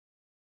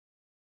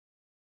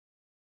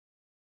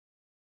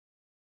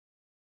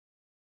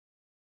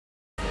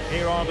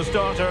Here are the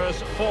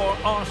starters for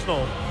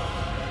Arsenal.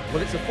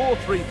 Well, it's a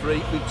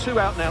 4-3-3 with two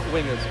out-and-out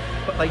wingers,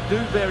 but they do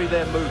vary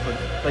their movement.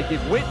 They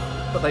give width,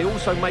 but they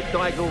also make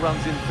diagonal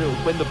runs infield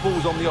when the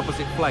ball's on the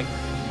opposite flank.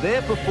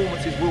 Their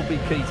performances will be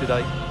key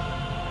today.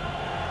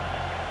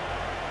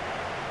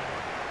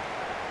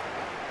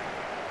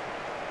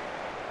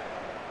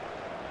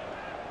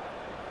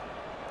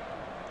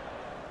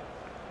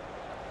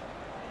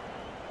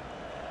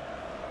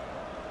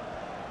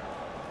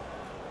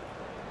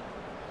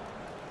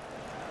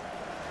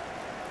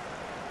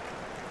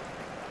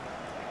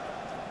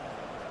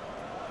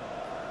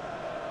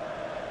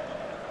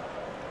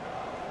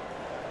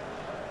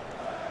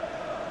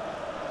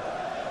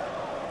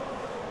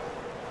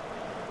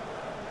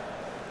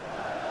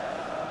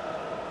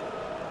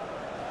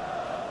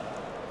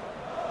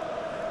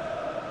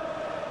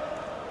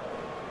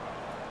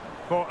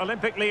 For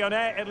Olympique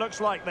Lyonnais, it looks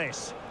like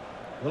this.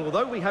 Well,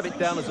 although we have it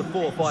down as a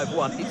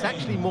 4-5-1, it's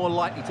actually more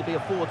likely to be a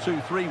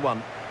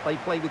 4-2-3-1. They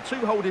play with two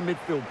holding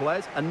midfield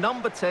players, a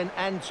number 10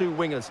 and two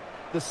wingers.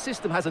 The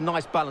system has a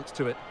nice balance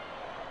to it.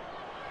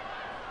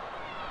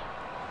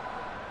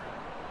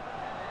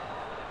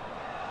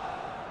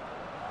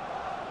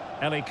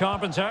 Ellie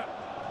Carpenter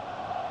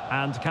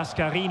and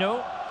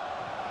Cascarino.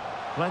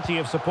 Plenty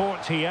of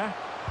support here.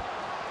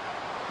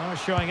 Oh,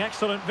 showing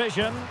excellent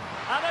vision.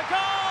 And a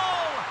goal!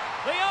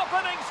 The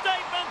opening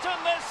statement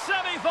in this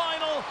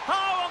semi-final.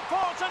 How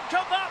important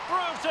could that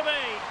prove to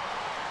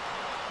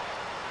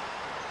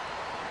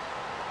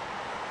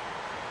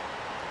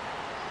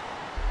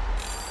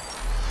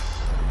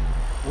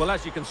be? Well,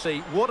 as you can see,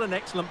 what an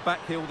excellent back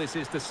heel this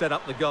is to set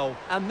up the goal.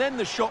 And then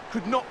the shot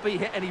could not be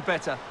hit any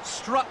better.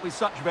 Struck with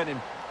such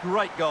venom.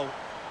 Great goal.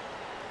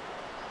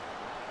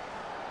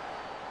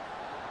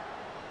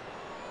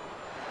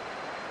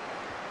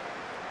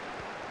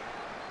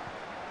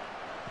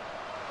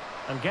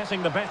 And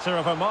getting the better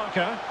of a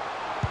marker.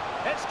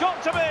 It's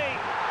got to be!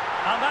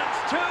 And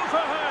that's two for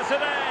her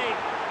today.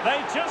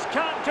 They just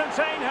can't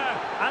contain her.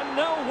 And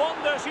no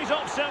wonder she's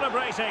off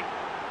celebrating.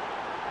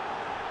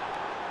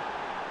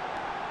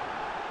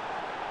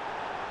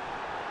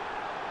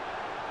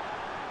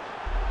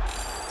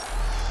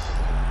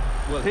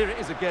 Well, here it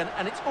is again,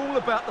 and it's all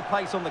about the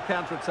pace on the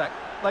counter-attack.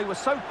 They were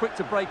so quick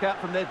to break out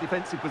from their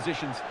defensive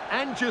positions.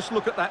 And just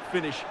look at that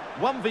finish.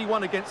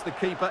 1v1 against the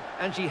keeper,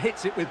 and she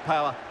hits it with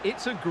power.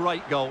 It's a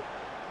great goal.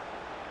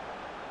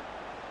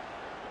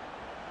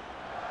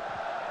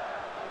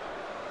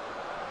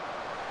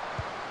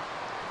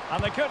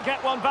 And they could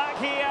get one back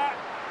here.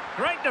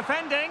 Great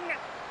defending.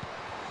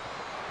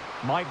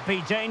 Might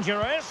be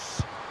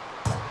dangerous.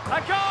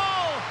 A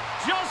goal!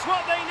 Just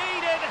what they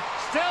needed.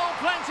 Still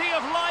plenty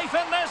of life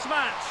in this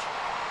match.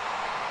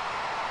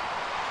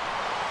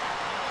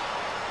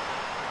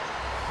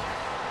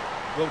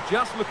 Well,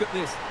 just look at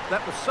this.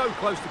 That was so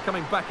close to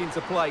coming back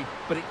into play,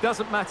 but it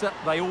doesn't matter.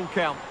 They all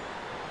count.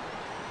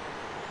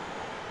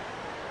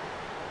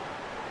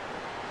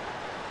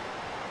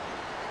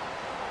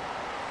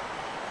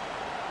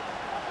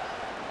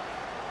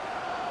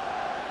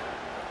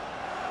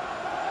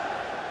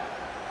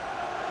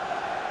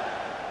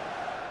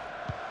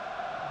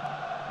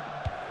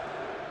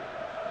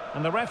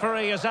 And the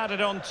referee has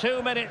added on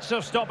 2 minutes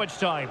of stoppage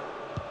time.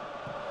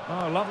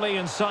 Oh, lovely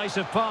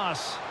incisive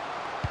pass.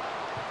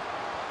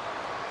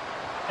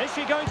 Is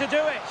she going to do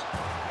it?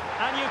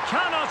 And you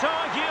cannot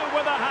argue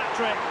with a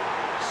hat-trick.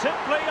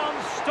 Simply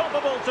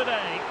unstoppable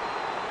today.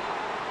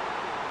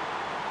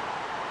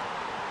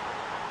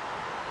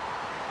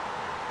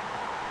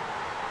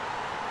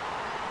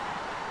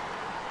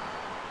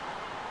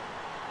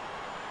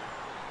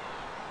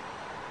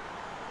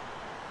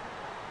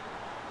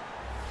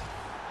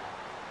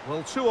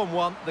 Well,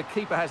 2-on-1, the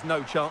keeper has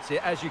no chance here.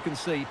 As you can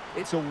see,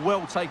 it's a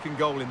well-taken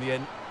goal in the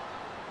end.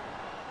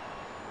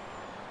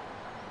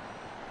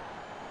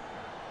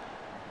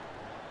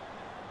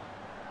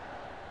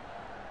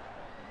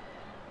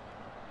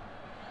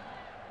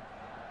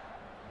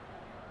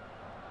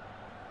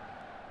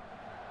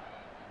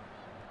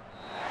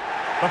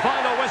 The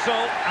final whistle,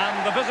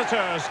 and the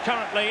visitors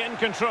currently in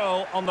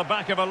control on the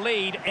back of a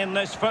lead in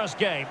this first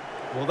game.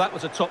 Well, that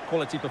was a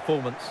top-quality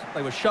performance.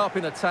 They were sharp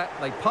in attack,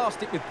 they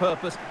passed it with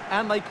purpose,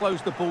 and they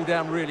closed the ball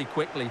down really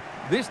quickly.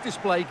 This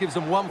display gives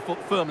them 1 foot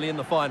firmly in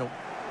the final.